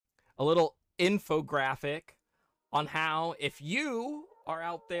a little infographic on how, if you are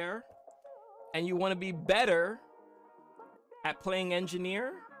out there and you want to be better at playing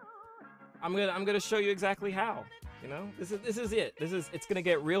engineer, I'm gonna show you exactly how. You know, this is it. It's gonna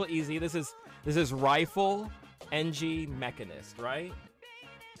get real easy. This is Rifle Mechanist, right?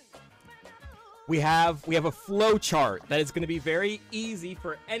 We have a flow chart that is gonna be very easy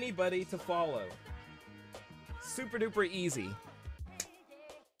for anybody to follow. Super duper easy.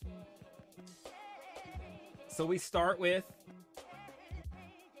 So we start with,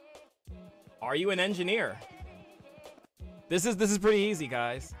 are you an engineer? This is pretty easy,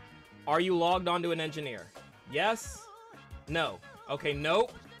 guys. Are you logged onto an engineer? Yes? No. Okay,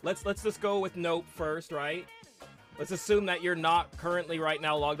 nope. Let's just go with nope first, right? Let's assume that you're not currently right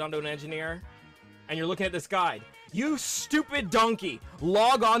now logged onto an engineer and you're looking at this guide. You stupid donkey.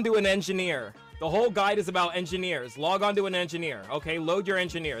 Log onto an engineer. The whole guide is about engineers. Log onto an engineer. Okay, load your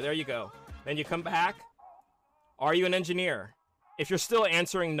engineer. There you go. Then you come back. Are you an engineer? If you're still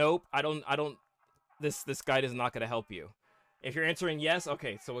answering nope, this guide is not going to help you. If you're answering yes,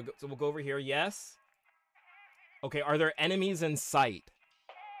 okay, so we'll go over here. Yes. Okay, are there enemies in sight?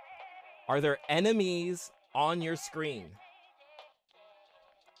 Are there enemies on your screen?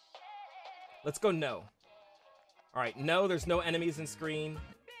 Let's go no. All right, no, there's no enemies in screen.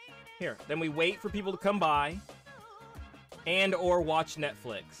 Here, then we wait for people to come by and or watch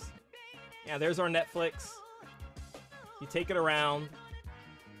Netflix. Yeah, there's our Netflix. You take it around.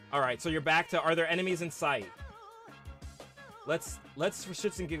 All right, so you're back to, are there enemies in sight? Let's for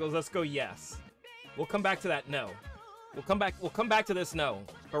shits and giggles, let's go yes. We'll come back to that no. We'll come back to this no.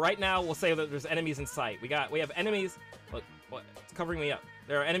 But right now we'll say that there's enemies in sight. We have enemies. Look, what? It's covering me up.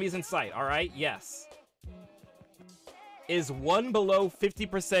 There are enemies in sight. All right, yes. Is one below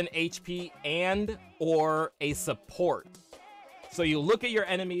 50% HP and or a support? So you look at your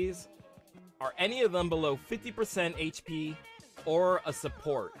enemies. Are any of them below 50% HP or a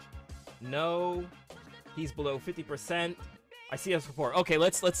support? No, he's below 50%. I see a support. Okay,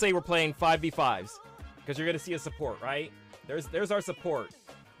 let's say we're playing 5v5s because you're gonna see a support, right? There's our support.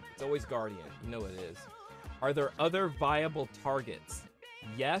 It's always Guardian. You know what it is. Are there other viable targets?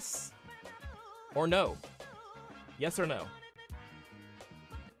 Yes or no? Yes or no?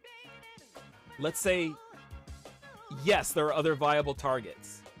 Let's say yes, there are other viable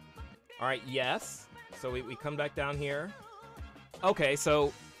targets. All right, yes. So we come back down here. Okay,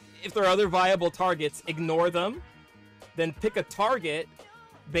 so if there are other viable targets, ignore them. Then pick a target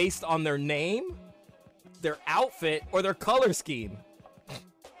based on their name, their outfit, or their color scheme.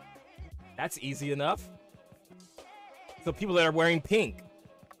 That's easy enough. So people that are wearing pink,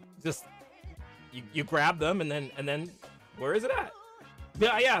 just you grab them and then where is it at?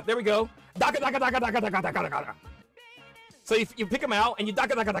 Yeah, there we go. So you pick them out and you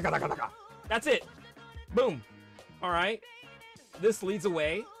That's it. Boom. All right. This leads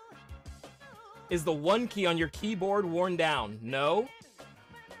away. Is the one key on your keyboard worn down? No.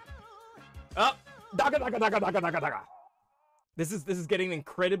 Up. This is getting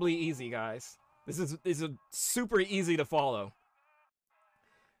incredibly easy, guys. This is super easy to follow.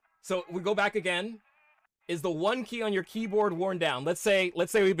 So we go back again. Is the one key on your keyboard worn down? Let's say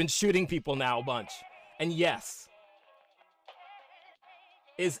we've been shooting people now a bunch. And yes.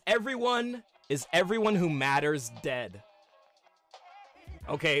 Is everyone who matters dead?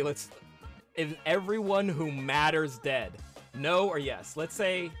 Okay, is everyone who matters dead? No or yes? Let's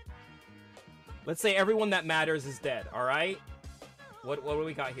say everyone that matters is dead, all right? What do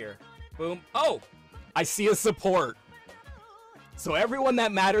we got here? Boom. Oh, I see a support. So everyone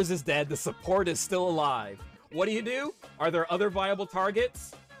that matters is dead. The support is still alive. What do? Are there other viable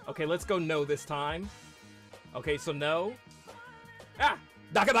targets? Okay, let's go no this time. Okay, so no. Ah!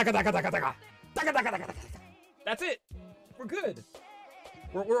 That's it. We're good.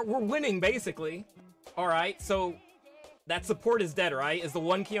 We're winning, basically. All right, so that support is dead, right? Is the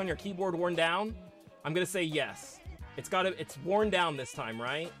one key on your keyboard worn down? I'm gonna say yes. It's worn down this time,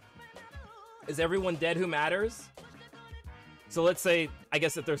 right? Is everyone dead who matters? So let's say, I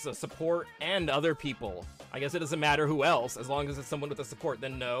guess if there's a support and other people, I guess it doesn't matter who else, as long as it's someone with a support,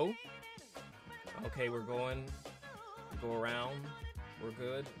 then no. Okay, we're going. Go around. We're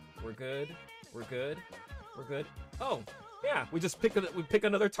good. We're good. We're good. We're good. Oh, yeah. We just pick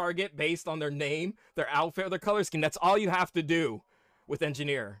another target based on their name, their outfit, or their color scheme. That's all you have to do with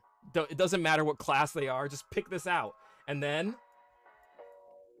engineer. It doesn't matter what class they are. Just pick this out, and then.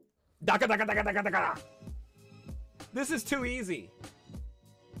 This is too easy.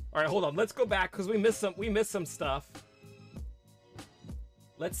 All right, hold on. Let's go back because we missed some stuff.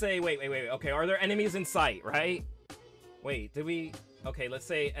 Let's say, wait. Okay, are there enemies in sight? Right? Wait, did we? Okay, let's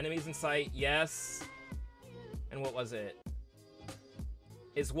say enemies in sight, yes. And what was it?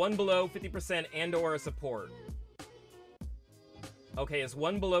 Is one below 50% and or a support? Okay, is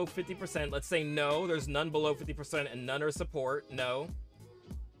one below 50%? Let's say no, there's none below 50% and none are support. No.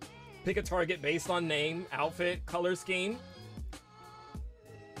 Pick a target based on name, outfit, color scheme.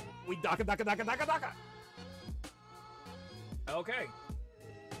 We daka. Okay.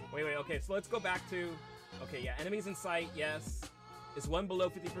 Wait, okay, so let's go back to... Okay, yeah, enemies in sight, yes. Is one below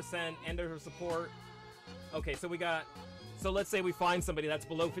 50% and or support? Okay, so we got... So let's say we find somebody that's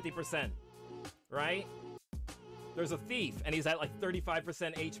below 50%, right? There's a thief, and he's at like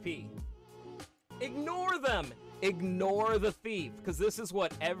 35% HP. Ignore them! Ignore the thief, because this is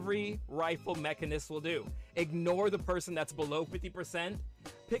what every rifle mechanist will do. Ignore the person that's below 50%.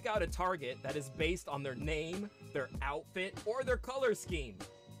 Pick out a target that is based on their name, their outfit, or their color scheme.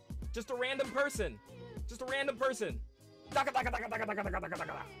 Just a random person. Just a random person.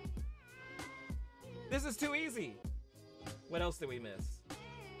 This is too easy. What else did we miss?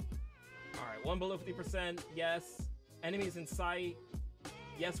 Alright, one below 50%, yes. Enemies in sight.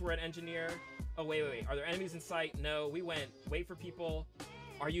 Yes, we're an engineer. Oh, wait. Are there enemies in sight? No, we went. Wait for people.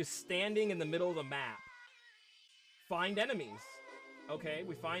 Are you standing in the middle of the map? Find enemies. Okay,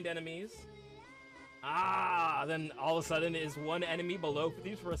 we find enemies. Ah, then all of a sudden is one enemy below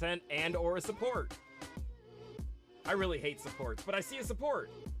 50% and or a support. I really hate supports, but I see a support.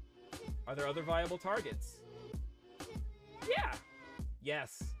 Are there other viable targets? Yeah.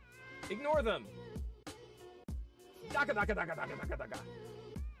 Yes. Ignore them. Daka.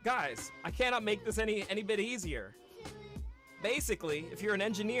 Guys, I cannot make this any bit easier. Basically, if you're an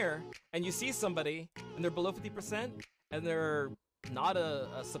engineer and you see somebody and they're below 50% and they're not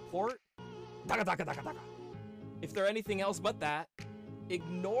a support, daka. If they're anything else but that,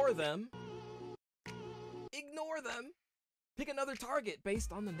 ignore them. Ignore them. Pick another target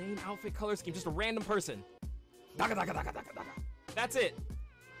based on the name, outfit, color scheme. Just a random person. Daka. That's it.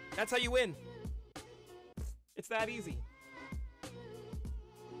 That's how you win. It's that easy.